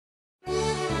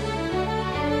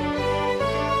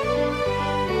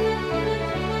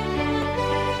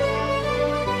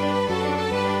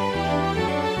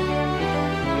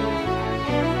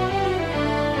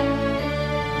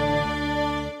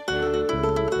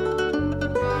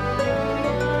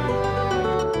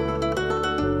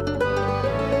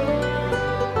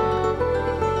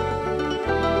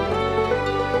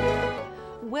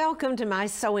Welcome to my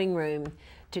sewing room.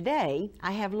 Today,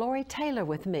 I have Lori Taylor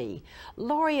with me.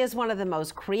 Lori is one of the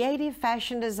most creative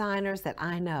fashion designers that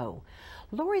I know.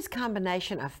 Lori's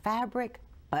combination of fabric,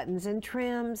 buttons, and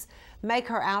trims make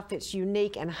her outfits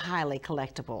unique and highly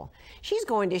collectible. She's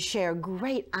going to share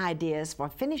great ideas for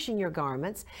finishing your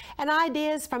garments and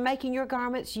ideas for making your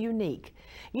garments unique.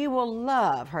 You will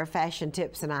love her fashion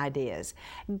tips and ideas.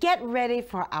 Get ready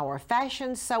for our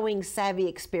fashion sewing savvy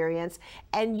experience,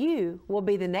 and you will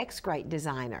be the next great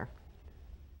designer.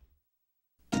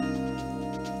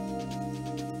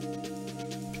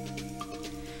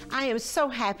 I am so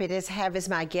happy to have as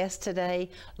my guests today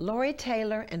Lori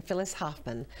Taylor and Phyllis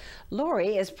Hoffman.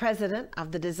 Lori is president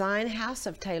of the design house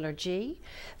of Taylor G.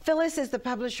 Phyllis is the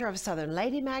publisher of Southern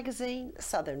Lady Magazine,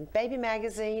 Southern Baby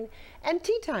Magazine, and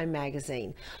Tea Time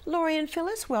Magazine. Lori and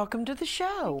Phyllis, welcome to the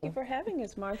show. Thank you for having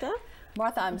us, Martha.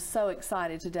 Martha, I'm so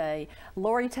excited today.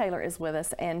 Lori Taylor is with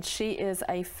us, and she is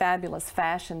a fabulous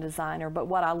fashion designer, but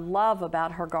what I love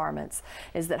about her garments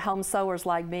is that home sewers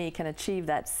like me can achieve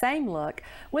that same look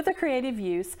with the creative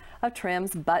use of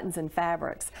trims, buttons, and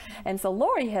fabrics. And so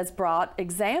Lori has brought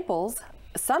examples,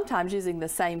 sometimes using the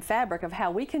same fabric, of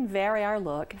how we can vary our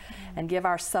look and give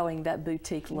our sewing that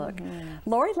boutique look.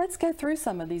 Lori, let's go through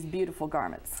some of these beautiful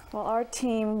garments. Well, our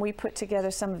team, we put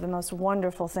together some of the most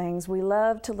wonderful things. We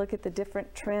love to look at the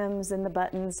different trims and the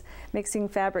buttons, mixing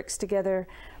fabrics together,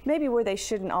 maybe where they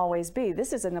shouldn't always be.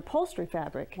 This is an upholstery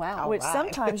fabric, wow, which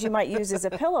sometimes you might use as a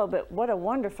pillow, but what a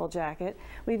wonderful jacket.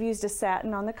 We've used a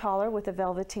satin on the collar with a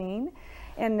velveteen.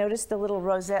 And notice the little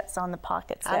rosettes on the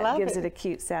pockets. That gives it a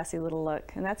cute, sassy little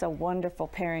look. And that's a wonderful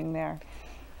pairing there.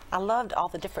 I loved all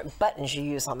the different buttons you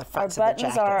use on the fronts of the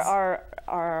jackets. Our buttons are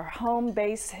our home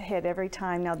base hit every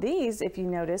time. Now these, if you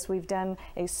notice, we've done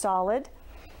a solid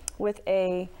with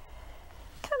a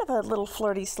kind of a little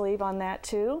flirty sleeve on that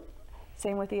too.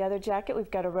 Same with the other jacket. We've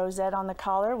got a rosette on the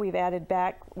collar. We've added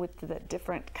back with the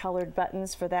different colored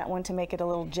buttons for that one to make it a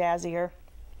little jazzier.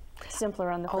 Simpler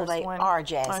on the first one. Oh, they are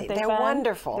jazzy. They're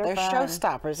wonderful. They're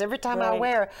showstoppers. Every time I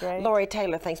wear Lori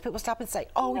Taylor things, people stop and say,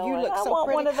 "Oh, you look so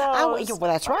pretty." One of those.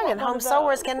 Well, that's right. And home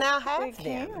sewers can now have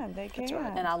them. They can.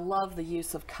 Right. And I love the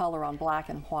use of color on black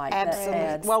and white.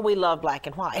 Absolutely. Well, we love black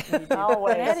and white.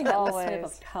 Always. Adding that little snip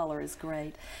of color is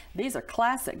great. These are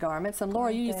classic garments, and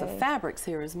Laura, your use of fabrics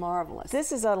here is marvelous.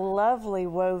 This is a lovely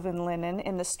woven linen,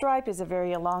 and the stripe is a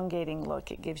very elongating look.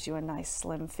 It gives you a nice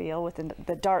slim feel with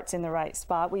the darts in the right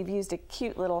spot. We've used a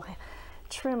cute little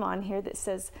trim on here that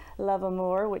says Love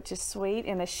Amour, which is sweet,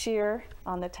 and a sheer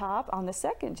on the top. On the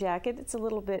second jacket, it's a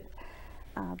little bit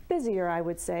busier, I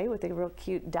would say, with the real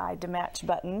cute dyed to match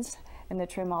buttons, and the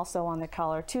trim also on the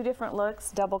collar. Two different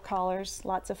looks, double collars,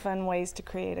 lots of fun ways to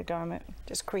create a garment.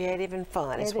 Just creative and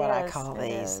fun is what I call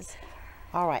these.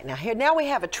 All right, now we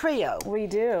have a trio. We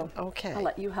do. Okay. I'll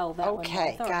let you hold that one.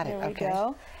 Okay, got it. There we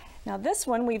go. Now this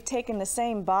one, we've taken the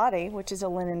same body, which is a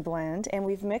linen blend, and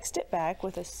we've mixed it back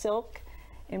with a silk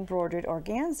embroidered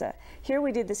organza. Here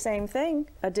we did the same thing,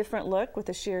 a different look with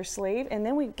a sheer sleeve, and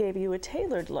then we gave you a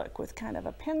tailored look with kind of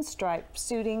a pinstripe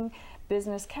suiting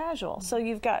business casual. So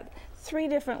you've got three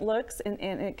different looks, and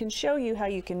it can show you how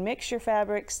you can mix your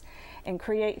fabrics and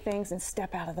create things and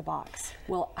step out of the box.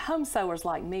 Well, home sewers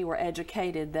like me were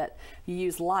educated that you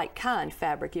use light kind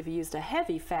fabric. If you used a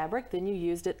heavy fabric, then you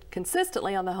used it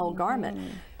consistently on the whole garment.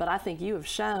 But I think you have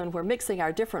shown we're mixing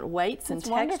our different weights and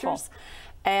textures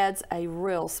adds a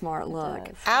real smart look.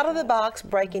 Out of the box,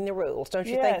 breaking the rules. Don't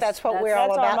you think that's what we're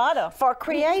all about? That's our motto. For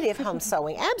creative home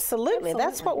sewing. Absolutely.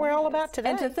 That's what we're all about today.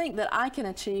 And to think that I can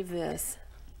achieve this,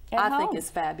 I think is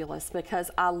fabulous,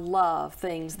 because I love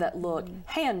things that look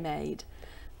handmade,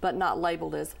 but not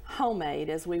labeled as homemade,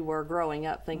 as we were growing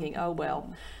up thinking, oh,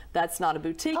 well, that's not a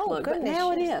boutique look, but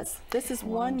now it is. This is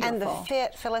wonderful. And the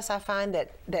fit, Phyllis, I find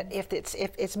that if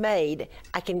it's made,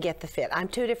 I can get the fit. I'm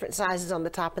two different sizes on the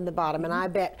top and the bottom, and I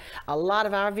bet a lot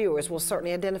of our viewers will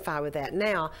certainly identify with that.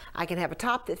 Now, I can have a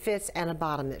top that fits and a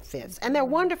bottom that fits, and they're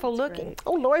wonderful looking.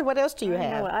 Oh, Lori, what else do you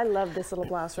have? I love this little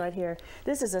blouse right here.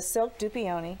 This is a silk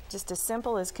dupioni, just as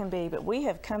simple as can be, but we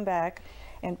have come back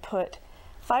and put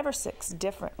 5 or 6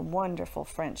 different wonderful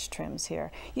French trims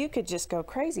here. You could just go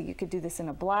crazy. You could do this in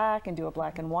a black and do a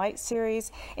black and white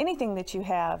series. Anything that you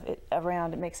have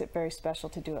around, it makes it very special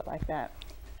to do it like that.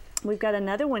 We've got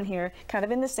another one here, kind of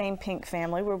in the same pink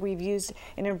family, where we've used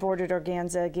an embroidered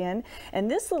organza again. And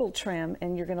this little trim,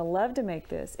 and you're going to love to make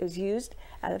this, is used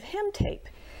out of hem tape.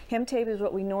 Hem tape is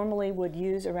what we normally would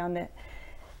use around the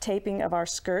taping of our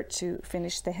skirt to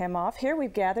finish the hem off. Here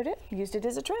we've gathered it, used it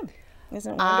as a trim.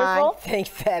 Isn't it wonderful? I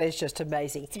think that is just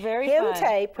amazing. It's very Hem fun.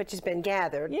 tape, which has been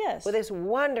gathered Yes. with this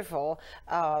wonderful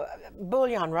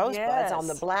bullion rosebuds on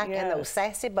the black and those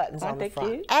sassy buttons on the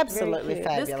front. Cute? Absolutely Very cute.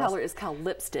 fabulous. This color is called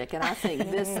lipstick, and I think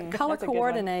this color That's a good one.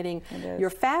 coordinating your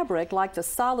fabric, like the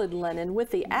solid linen,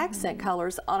 with the accent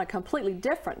colors on a completely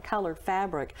different colored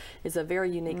fabric is a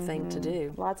very unique thing to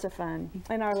do. Lots of fun.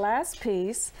 And our last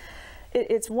piece,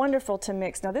 it's wonderful to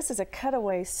mix. Now this is a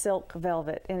cutaway silk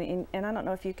velvet, and I don't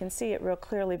know if you can see it real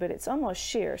clearly, but it's almost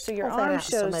sheer. So your arm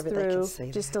shows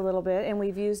through just a little bit, and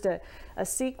we've used a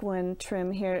sequin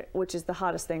trim here, which is the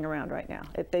hottest thing around right now.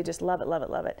 They just love it, love it,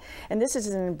 love it. And this is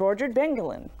an embroidered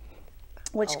bengalin,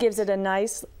 which gives it a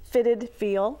nice fitted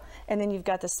feel, and then you've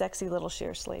got the sexy little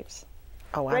sheer sleeves.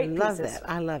 Oh, Great I love pieces. that.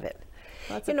 I love it.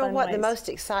 Lots You of know fun what ways. the most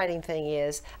exciting thing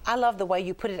is? I love the way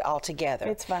you put it all together.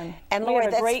 It's fun. And We Lori, have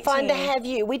a that's great fun to team. have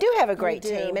you. We do have a great do.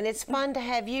 team, and it's fun to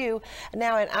have you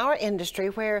now in our industry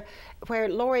where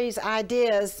Lori's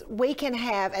ideas we can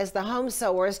have as the home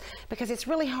sewers, because it's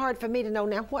really hard for me to know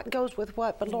now what goes with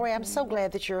what. But Lori, I'm so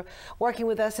glad that you're working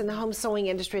with us in the home sewing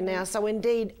industry now. So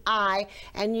indeed, I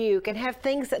and you can have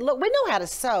things that look, we know how to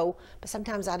sew, but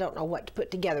sometimes I don't know what to put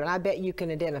together, and I bet you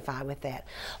can identify with that.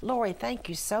 Lori, thank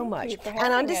you so much. for And I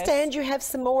having understand you have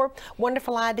some more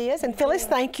wonderful ideas. And Phyllis,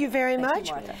 thank you very much.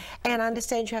 Martha. And I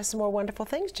understand you have some more wonderful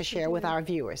things to share with our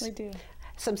viewers. We do.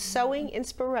 Some sewing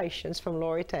inspirations from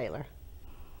Lori Taylor.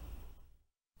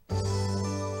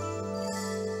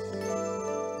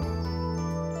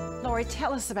 Lori,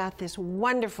 tell us about this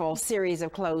wonderful series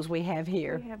of clothes we have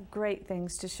here. We have great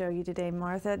things to show you today,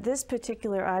 Martha. This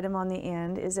particular item on the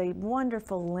end is a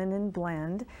wonderful linen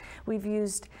blend. We've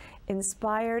used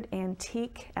inspired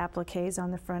antique appliques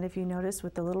on the front, if you notice,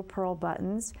 with the little pearl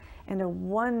buttons, and a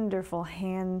wonderful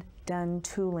hand-done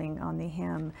tooling on the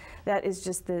hem. That is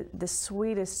just the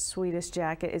sweetest, sweetest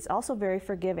jacket. It's also very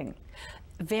forgiving.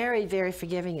 Very, very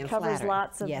forgiving and Covers flattering.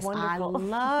 lots of yes, wonderful. I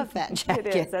love that jacket.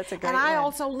 It is. That's a great And I one.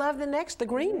 also love the next, the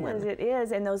green one. It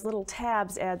is, and those little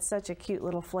tabs add such a cute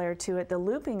little flair to it. The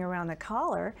looping around the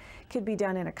collar could be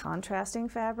done in a contrasting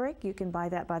fabric. You can buy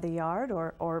that by the yard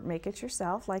or make it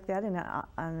yourself like that in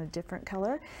on a different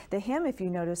color. The hem, if you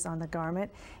notice on the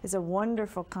garment, is a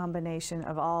wonderful combination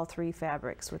of all three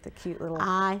fabrics with the cute little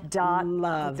dot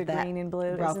love with the that green and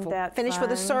blue. ruffle. Isn't that Finished fun?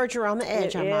 with a serger on the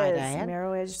edge, I might add.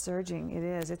 Narrow edge serging. It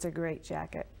is. It's a great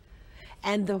jacket.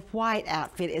 And the white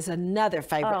outfit is another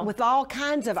favorite with all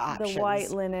kinds of options. The white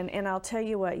linen, and I'll tell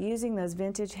you what, using those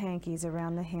vintage hankies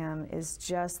around the hem is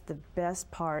just the best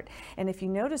part. And if you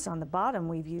notice on the bottom,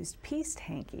 we've used pieced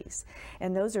hankies,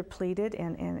 and those are pleated,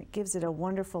 and it gives it a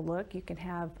wonderful look. You can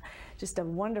have just a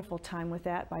wonderful time with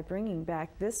that by bringing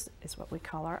back, this is what we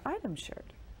call our item shirt.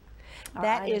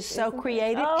 That is so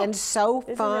creative and so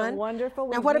fun. Isn't it wonderful?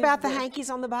 Now, what about the hankies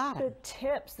on the bottom? The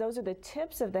tips, those are the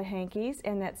tips of the hankies,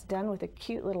 and that's done with a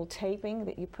cute little taping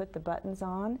that you put the buttons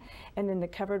on, and then the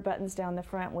covered buttons down the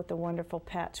front with the wonderful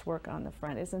patchwork on the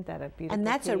front. Isn't that a beautiful And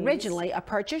that's piece? originally a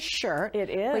purchased shirt. It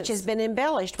is. Which has been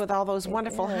embellished with all those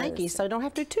wonderful is. hankies, so don't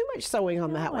have to do too much sewing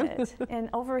on that one. And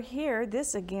over here,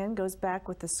 this again goes back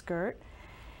with the skirt,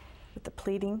 with the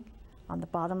pleating on the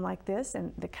bottom like this,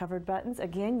 and the covered buttons.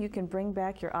 Again, you can bring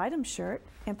back your item shirt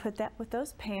and put that with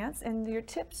those pants, and your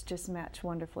tips just match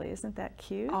wonderfully. Isn't that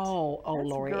cute? Oh, That's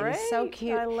Lori, it is so great.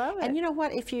 cute. I love it. And you know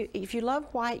what? If you love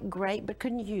white, great, but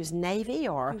couldn't you use navy,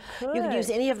 or you could could. use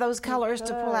any of those colors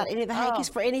to pull out any of the hankies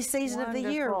Oh, for any season of the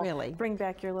year, wonderful. really. Bring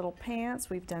back your little pants.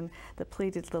 We've done the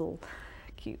pleated little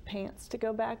cute pants to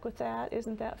go back with that.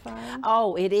 Isn't that fun?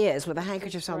 Oh, it is, with the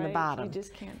handkerchiefs on the Great. bottom. You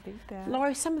just can't beat that.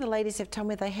 Lori, some of the ladies have told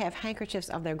me they have handkerchiefs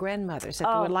of their grandmothers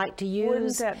that they would like to use.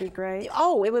 Wouldn't that be great?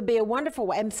 Oh, it would be a wonderful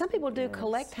way. And some people do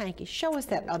collect hankies. Show us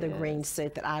that other green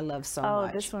suit that I love so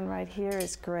much. Oh, this one right here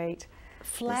is great.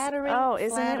 Flattering. Oh, isn't it,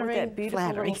 with flattering, that beautiful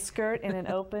flattering. little skirt and an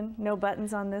open, no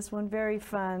buttons on this one. Very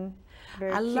fun.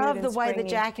 Very I cute love and the way the springy.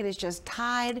 jacket is just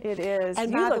tied. It is.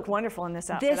 And You by look the- wonderful in this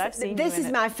outfit. I've seen you This in is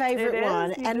it. my favorite It is. one.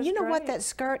 You And just you know what? great. That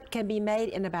skirt can be made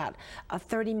in about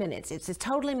 30 minutes. It's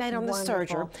totally made on the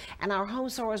serger. Wonderful. And our home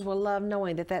sewers will love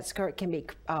knowing that that skirt can be,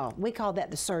 we call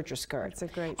that the serger skirt. It's a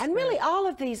great And really, skirt. all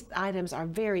of these items are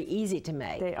very easy to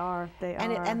make. They are. They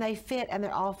and are. and they fit, and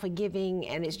they're all forgiving,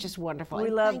 and it's just wonderful. We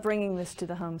And love bringing this to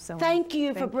the home sewing. Thank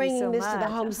you for bringing so this to the much.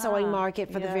 home sewing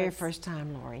market for the very Yes. first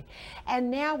time, Lori.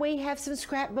 And now we have some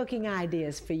scrapbooking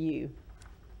ideas for you.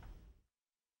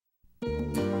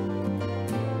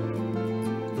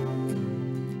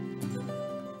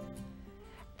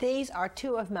 These are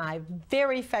two of my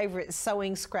very favorite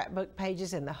sewing scrapbook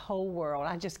pages in the whole world.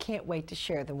 I just can't wait to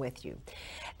share them with you.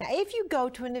 Now, if you go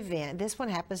to an event, this one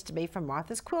happens to be from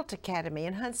Martha's Quilt Academy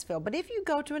in Huntsville, but if you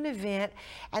go to an event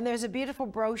and there's a beautiful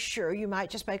brochure, you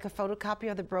might just make a photocopy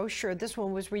of the brochure. This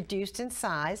one was reduced in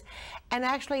size, and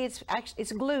actually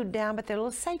it's glued down, but there are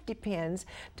little safety pins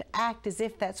to act as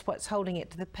if that's what's holding it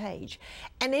to the page.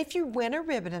 And if you win a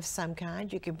ribbon of some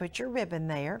kind, you can put your ribbon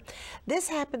there. This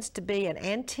happens to be an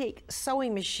antique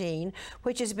sewing machine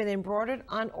which has been embroidered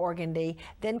on organdy,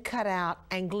 then cut out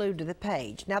and glued to the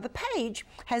page. Now the page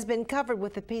has been covered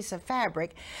with a piece of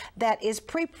fabric that is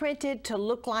pre-printed to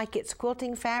look like it's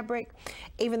quilting fabric,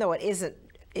 even though it isn't.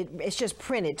 It's just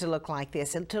printed to look like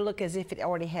this and to look as if it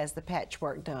already has the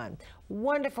patchwork done.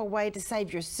 Wonderful way to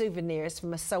save your souvenirs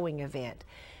from a sewing event.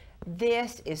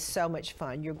 This is so much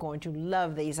fun. You're going to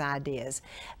love these ideas.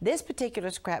 This particular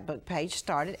scrapbook page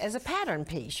started as a pattern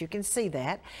piece. You can see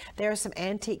that. There are some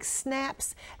antique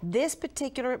snaps. This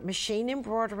particular machine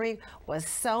embroidery was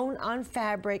sewn on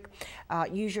fabric.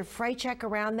 Use your fray check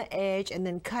around the edge and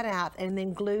then cut out and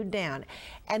then glued down.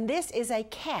 And this is a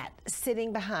cat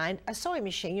sitting behind a sewing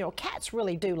machine. You know, cats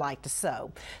really do like to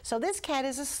sew. So this cat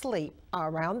is asleep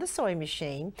around the sewing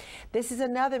machine. This is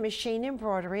another machine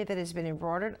embroidery that has been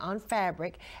embroidered on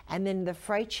fabric, and then the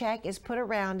fray check is put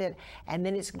around it, and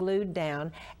then it's glued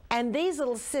down. And these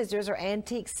little scissors are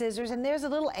antique scissors, and there's a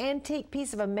little antique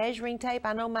piece of a measuring tape.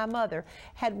 I know my mother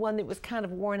had one that was kind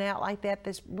of worn out like that.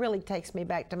 This really takes me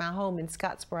back to my home in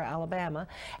Scottsboro, Alabama.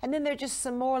 And then there are just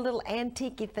some more little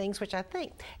antique-y things, which I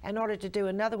think in order to do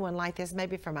another one like this,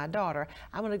 maybe for my daughter,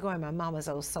 I'm going to go in my mama's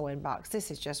old sewing box. This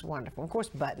is just wonderful. Of course,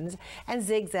 buttons and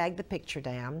zigzag the picture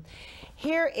down.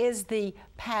 Here is the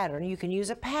pattern. You can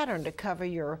use a pattern to cover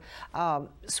your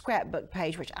scrapbook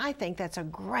page, which I think that's a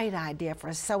great idea for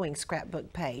a sewing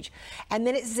scrapbook page. And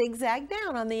then it's zigzagged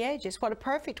down on the edges. What a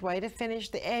perfect way to finish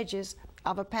the edges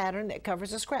of a pattern that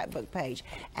covers a scrapbook page.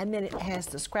 And then it has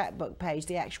the scrapbook page,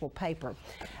 the actual paper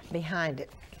behind it.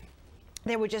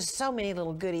 There were just so many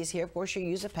little goodies here. Of course, you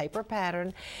use a paper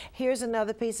pattern. Here's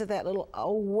another piece of that little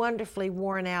wonderfully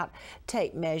worn out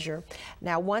tape measure.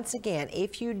 Now, once again,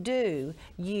 if you do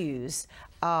use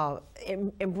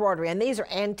embroidery, and these are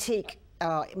antique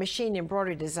machine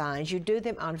embroidery designs, you do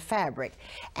them on fabric,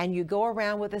 and you go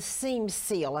around with a seam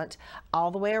sealant all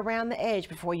the way around the edge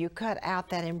before you cut out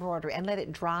that embroidery, and let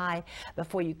it dry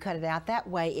before you cut it out. That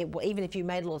way, it will, even if you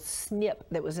made a little snip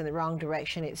that was in the wrong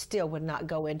direction, it still would not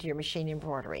go into your machine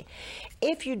embroidery.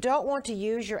 If you don't want to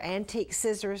use your antique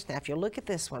scissors, now if you look at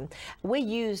this one, we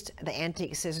used the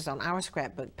antique scissors on our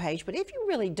scrapbook page, but if you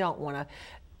really don't want to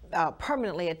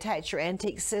permanently attach your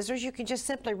antique scissors, you can just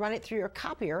simply run it through your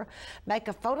copier, make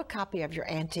a photocopy of your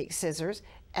antique scissors,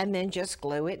 and then just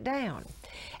glue it down.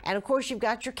 And of course, you've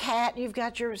got your cat, you've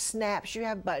got your snaps, you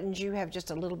have buttons, you have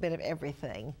just a little bit of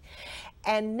everything.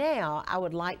 And now I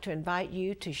would like to invite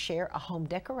you to share a home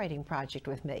decorating project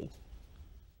with me.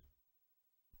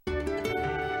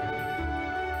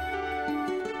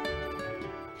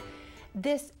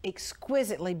 This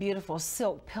exquisitely beautiful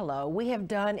silk pillow we have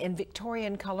done in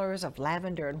Victorian colors of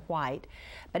lavender and white,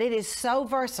 but it is so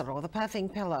versatile, the puffing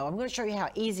pillow. I'm going to show you how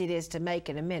easy it is to make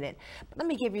in a minute, but let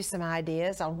me give you some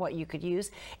ideas on what you could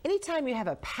use. Anytime you have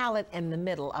a palette in the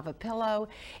middle of a pillow,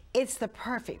 it's the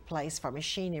perfect place for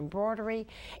machine embroidery.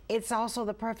 It's also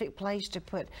the perfect place to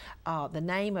put the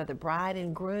name of the bride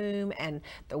and groom and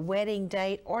the wedding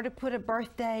date, or to put a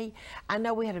birthday. I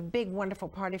know we had a big wonderful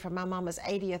party for my mama's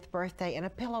 80th birthday, and a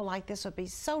pillow like this would be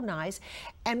so nice.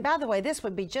 And by the way, this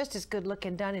would be just as good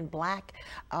looking done in black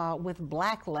with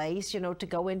black lace, you know, to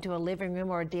go into a living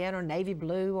room or a den, or navy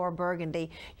blue or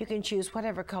burgundy. You can choose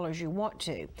whatever colors you want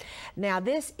to. Now,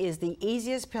 this is the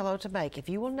easiest pillow to make. If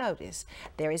you will notice,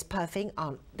 there is puffing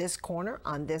on this corner,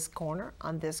 on this corner,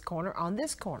 on this corner, on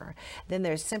this corner. Then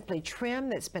there's simply trim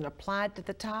that's been applied to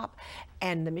the top,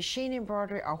 and the machine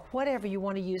embroidery or whatever you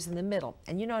want to use in the middle.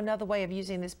 And you know another way of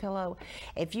using this pillow,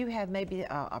 if you have maybe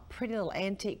a pretty little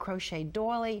antique crochet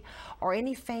doily or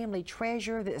any family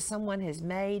treasure that someone has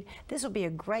made, this will be a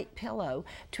great pillow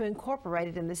to incorporate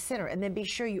it in the center. And then be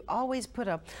sure you always put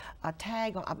a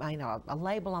tag, a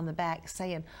label on the back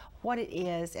saying what it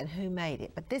is and who made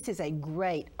it. But this is a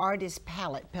great artist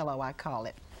palette pillow, I call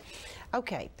it.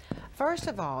 Okay, first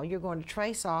of all, you're going to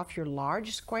trace off your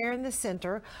large square in the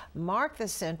center, mark the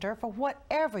center for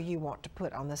whatever you want to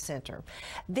put on the center.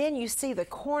 Then you see the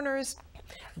corners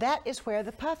that is where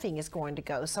the puffing is going to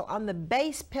go. So on the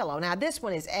base pillow, now this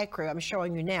one is ecru, I'm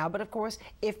showing you now, but of course,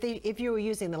 if you were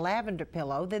using the lavender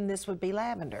pillow, then this would be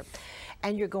lavender.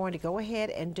 And you're going to go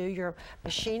ahead and do your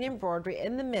machine embroidery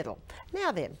in the middle.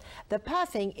 Now then, the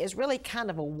puffing is really kind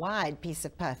of a wide piece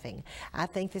of puffing. I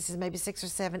think this is maybe 6 or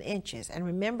 7 inches. And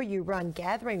remember, you run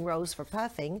gathering rows for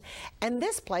puffing. And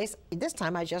this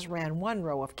time I just ran 1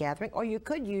 row of gathering, or you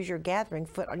could use your gathering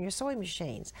foot on your sewing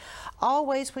machines.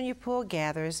 Always when you pull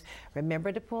gathers,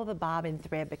 remember to pull the bobbin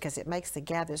thread because it makes the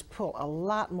gathers pull a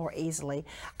lot more easily.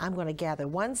 I'm going to gather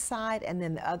one side and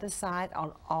then the other side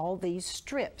on all these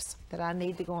strips that I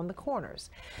need to go on the corners.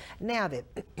 Now that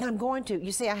I'm going to,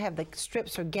 you see I have the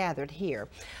strips are gathered here.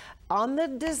 On the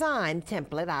design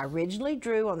template I originally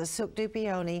drew on the silk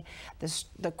dupioni,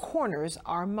 the corners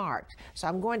are marked. So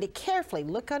I'm going to carefully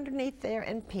look underneath there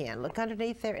and pin, look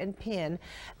underneath there and pin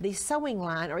the sewing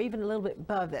line, or even a little bit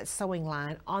above that sewing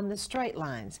line on the straight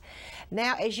lines.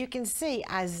 Now as you can see,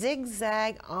 I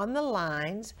zigzag on the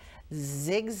lines,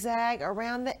 zigzag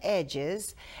around the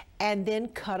edges, and then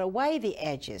cut away the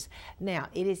edges. Now,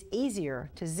 it is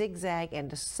easier to zigzag and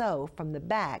to sew from the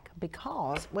back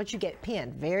because, once you get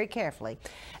pinned very carefully,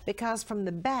 because from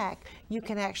the back you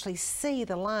can actually see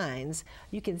the lines,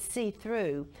 you can see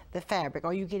through the fabric,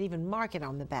 or you can even mark it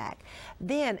on the back.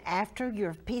 Then after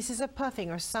your pieces of puffing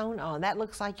are sewn on, that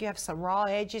looks like you have some raw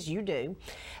edges, you do.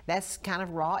 That's kind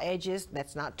of raw edges,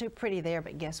 that's not too pretty there,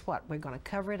 but guess what? We're gonna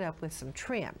cover it up with some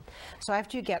trim. So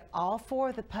after you get all 4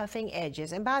 of the puffing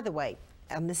edges, and by the way,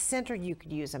 on the center you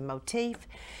could use a motif,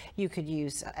 you could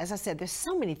use, as I said, there's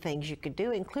so many things you could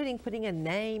do, including putting a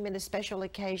name in a special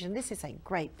occasion. This is a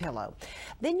great pillow.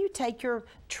 Then you take your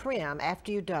trim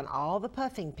after you've done all the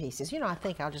puffing pieces. You know, I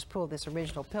think I'll just pull this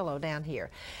original pillow down here.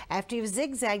 After you've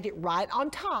zigzagged it right on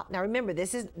top. Now remember,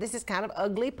 this is kind of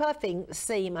ugly puffing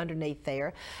seam underneath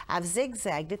there. I've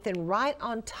zigzagged it, then right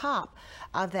on top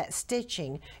of that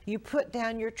stitching, you put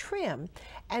down your trim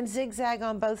and zigzag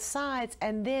on both sides,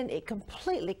 and then it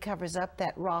completely covers up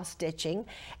that raw stitching,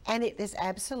 and it is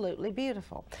absolutely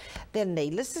beautiful. Then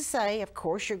needless to say, of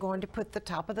course, you're going to put the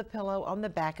top of the pillow on the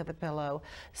back of the pillow,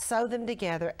 sew them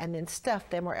together, and then stuff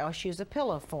them, or else use a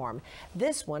pillow form.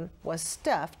 This one was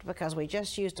stuffed because we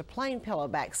just used a plain pillow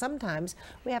back. Sometimes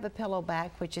we have a pillow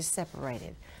back which is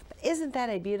separated. Isn't that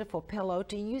a beautiful pillow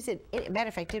to use it? Matter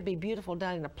of fact, it'd be beautiful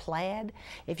done in a plaid.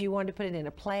 If you wanted to put it in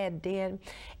a plaid den,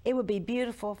 it would be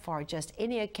beautiful for just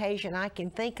any occasion I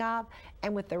can think of.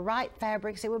 And with the right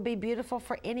fabrics, it would be beautiful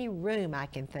for any room I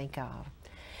can think of.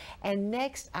 And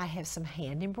next, I have some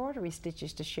hand embroidery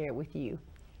stitches to share with you.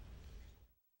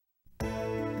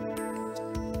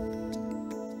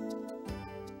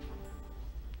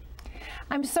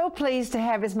 I'm so pleased to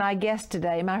have as my guest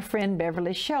today my friend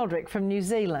Beverley Sheldrick from New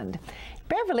Zealand.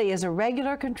 Beverley is a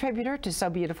regular contributor to So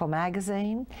Beautiful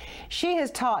magazine. She has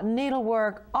taught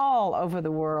needlework all over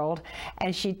the world,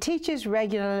 and she teaches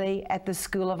regularly at the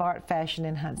School of Art Fashion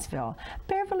in Huntsville.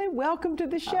 Beverley, welcome to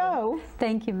the show. Oh,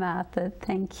 thank you, Martha.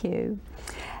 Thank you.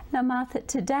 Now, Martha,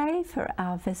 today for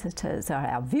our visitors, or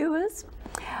our viewers,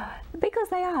 because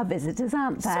they are visitors,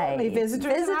 aren't they? Certainly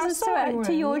visitors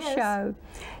to your show.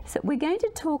 So we're going to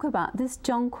talk about this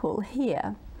jonquil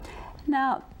here.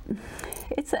 Now,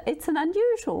 it's an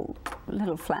unusual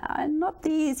little flower and not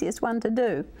the easiest one to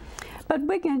do, but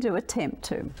we're going to attempt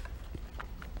to.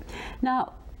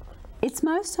 Now, it's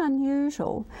most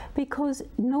unusual because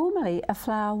normally a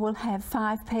flower will have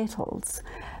 5 petals,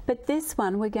 but this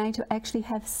one we're going to actually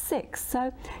have 6.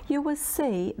 So you will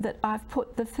see that I've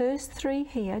put the first 3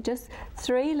 here, just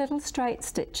 3 little straight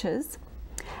stitches,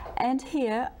 and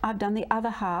here I've done the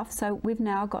other half, so we've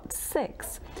now got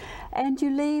 6. And you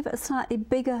leave a slightly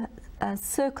bigger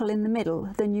circle in the middle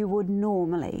than you would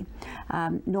normally.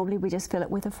 Normally we just fill it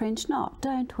with a French knot,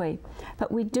 don't we?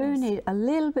 But we do need a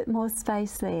little bit more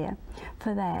space there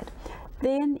for that.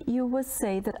 Then you will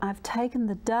see that I've taken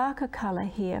the darker colour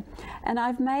here and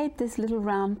I've made this little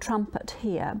round trumpet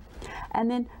here. And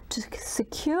then to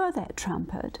secure that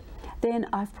trumpet, then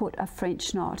I've put a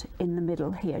French knot in the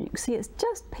middle here. You can see it's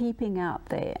just peeping out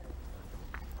there.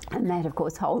 And that, of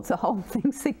course, holds the whole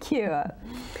thing secure.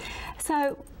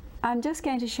 So I'm just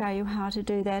going to show you how to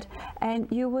do that, and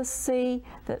you will see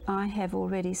that I have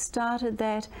already started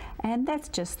that, and that's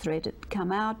just threaded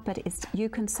come out, but you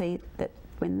can see that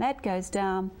when that goes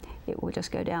down, it will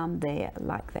just go down there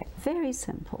like that. Very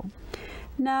simple.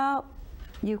 Now,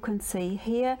 you can see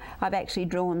here, I've actually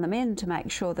drawn them in to make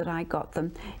sure that I got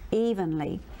them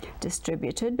evenly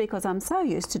distributed, because I'm so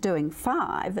used to doing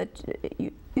 5 that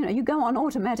you know, you go on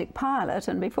automatic pilot,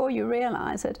 and before you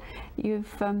realize it,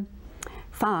 you've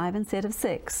 5 instead of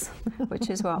 6, which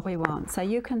is what we want. So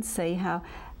you can see how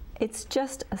it's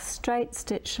just a straight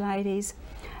stitch, ladies.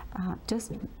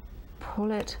 Just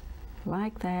pull it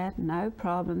like that, no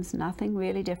problems, nothing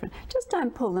really different. Just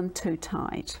don't pull them too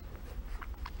tight.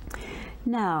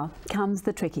 Now comes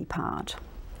the tricky part,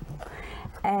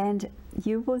 and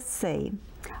you will see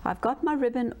I've got my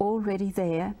ribbon already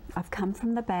there. I've come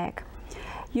from the back.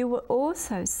 You will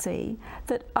also see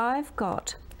that I've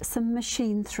got some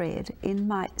machine thread in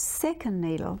my second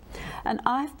needle, and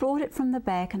I've brought it from the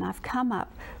back and I've come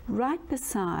up right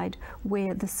beside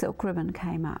where the silk ribbon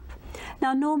came up.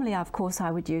 Now normally, of course,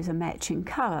 I would use a matching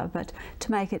colour, but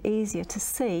to make it easier to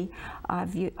see,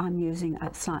 I'm using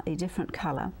a slightly different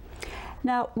colour.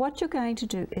 Now what you're going to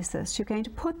do is this. You're going to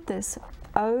put this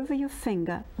over your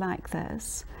finger like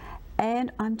this,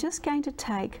 and I'm just going to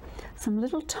take some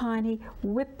little tiny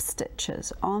whip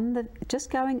stitches on the, just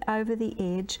going over the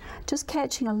edge, just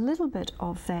catching a little bit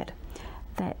of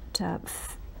that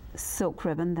silk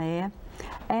ribbon there,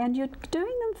 and you're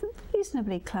doing them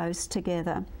reasonably close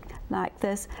together like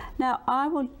this. Now I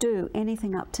will do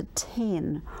anything up to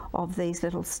 10 of these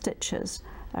little stitches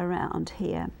around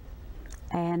here,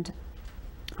 and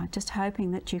I'm just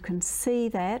hoping that you can see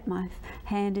that. My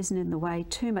hand isn't in the way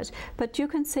too much, but you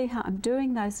can see how I'm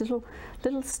doing those little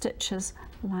stitches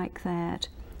like that.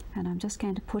 And I'm just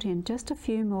going to put in just a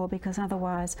few more, because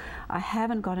otherwise I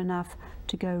haven't got enough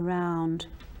to go round.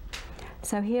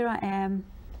 So here I am.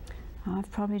 I've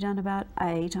probably done about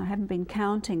 8. I haven't been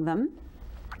counting them.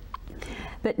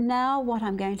 But now what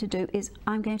I'm going to do is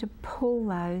I'm going to pull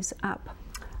those up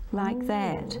like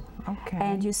that. Okay.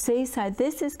 And you see, so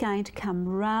this is going to come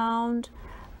round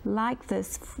like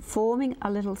this, forming a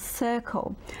little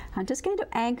circle. I'm just going to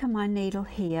anchor my needle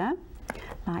here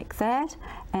like that,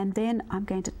 and then I'm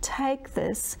going to take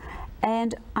this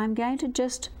and I'm going to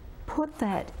just put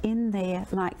that in there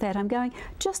like that. I'm going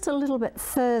just a little bit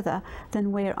further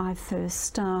than where I first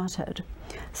started.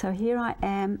 So here I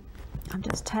am. I'm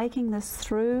just taking this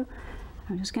through.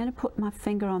 I'm just going to put my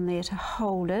finger on there to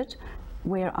hold it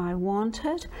where I want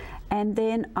it, and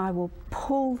then I will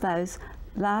pull those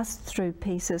last through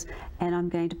pieces, and I'm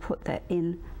going to put that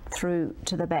in through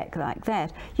to the back like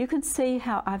that. You can see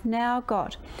how I've now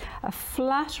got a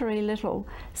fluttery little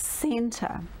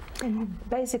center. And you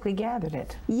basically gathered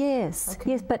it. Yes,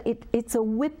 okay. Yes, but it's a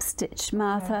whip stitch,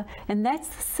 Martha, okay. And that's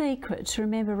the secret to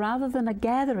remember. Rather than a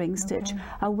gathering stitch,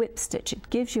 a whip stitch. It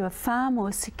gives you a far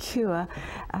more secure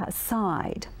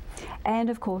side. And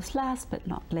of course, last but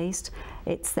not least,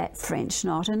 it's that French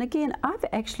knot. And again, I've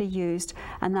actually used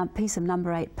a piece of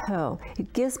number 8 pearl.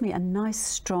 It gives me a nice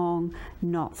strong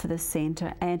knot for the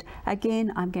center. And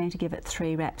again, I'm going to give it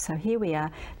 3 wraps. So here we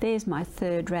are. There's my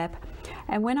 3rd wrap.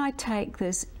 And when I take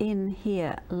this in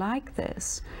here like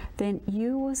this, then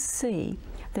you will see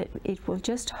that it will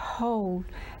just hold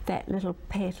that little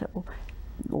petal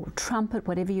or trumpet,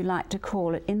 whatever you like to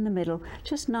call it, in the middle,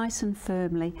 just nice and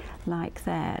firmly like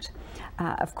that.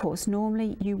 Of course,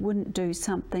 normally you wouldn't do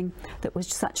something that was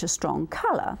such a strong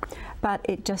colour, but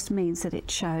it just means that it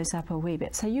shows up a wee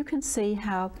bit. So you can see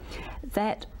how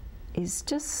that is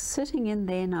just sitting in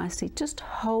there nicely, just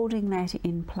holding that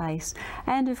in place.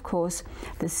 And of course,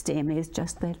 the stem is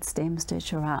just that stem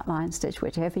stitch or outline stitch,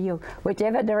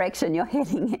 whichever direction you're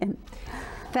heading in.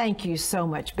 Thank you so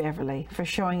much, Beverly, for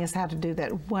showing us how to do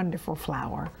that wonderful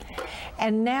flower.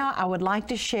 And now I would like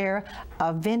to share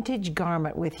a vintage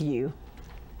garment with you.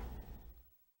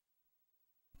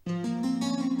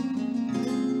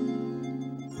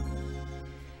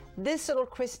 This little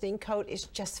christening coat is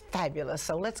just fabulous,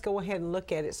 so let's go ahead and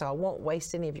look at it so I won't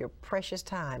waste any of your precious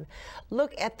time.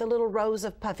 Look at the little rows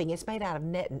of puffing. It's made out of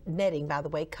netting, by the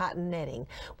way, cotton netting,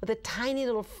 with a tiny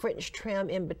little French trim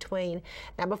in between.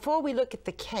 Now, before we look at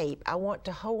the cape, I want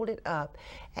to hold it up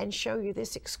and show you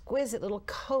this exquisite little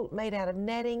coat made out of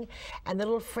netting and the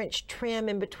little French trim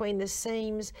in between the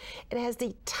seams. It has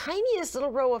the tiniest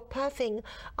little row of puffing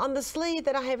on the sleeve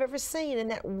that I have ever seen in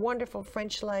that wonderful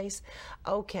French lace.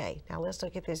 Okay, now let's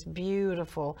look at this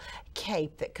beautiful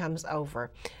cape that comes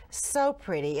over. So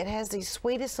pretty. It has these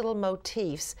sweetest little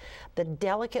motifs, the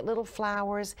delicate little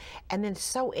flowers, and then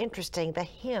so interesting, the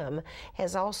hem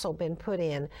has also been put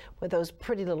in with those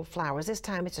pretty little flowers. This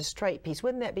time it's a straight piece.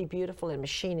 Wouldn't that be beautiful in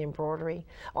machine embroidery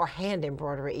or hand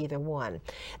embroidery, either one?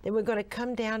 Then we're going to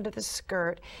come down to the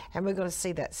skirt, and we're going to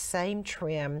see that same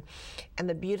trim and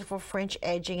the beautiful French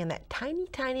edging and that tiny,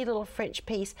 tiny little French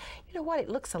piece. You know what? It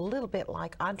looks a little bit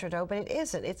like entretot, but it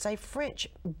isn't. It's a French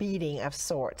beading of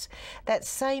sorts. That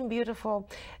same beautiful,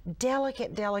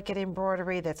 delicate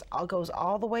embroidery that goes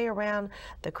all the way around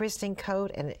the christening coat,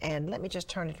 and let me just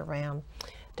turn it around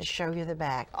to show you the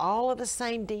back. All of the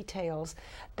same details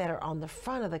that are on the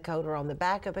front of the coat are on the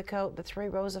back of the coat, the 3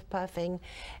 rows of puffing.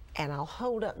 And I'll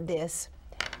hold up this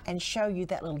and show you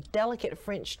that little delicate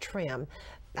French trim.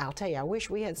 I'll tell you, I wish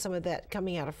we had some of that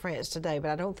coming out of France today,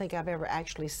 but I don't think I've ever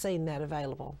actually seen that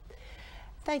available.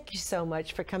 Thank you so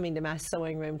much for coming to my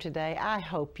sewing room today. I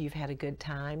hope you've had a good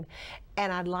time,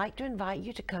 and I'd like to invite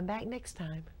you to come back next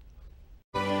time.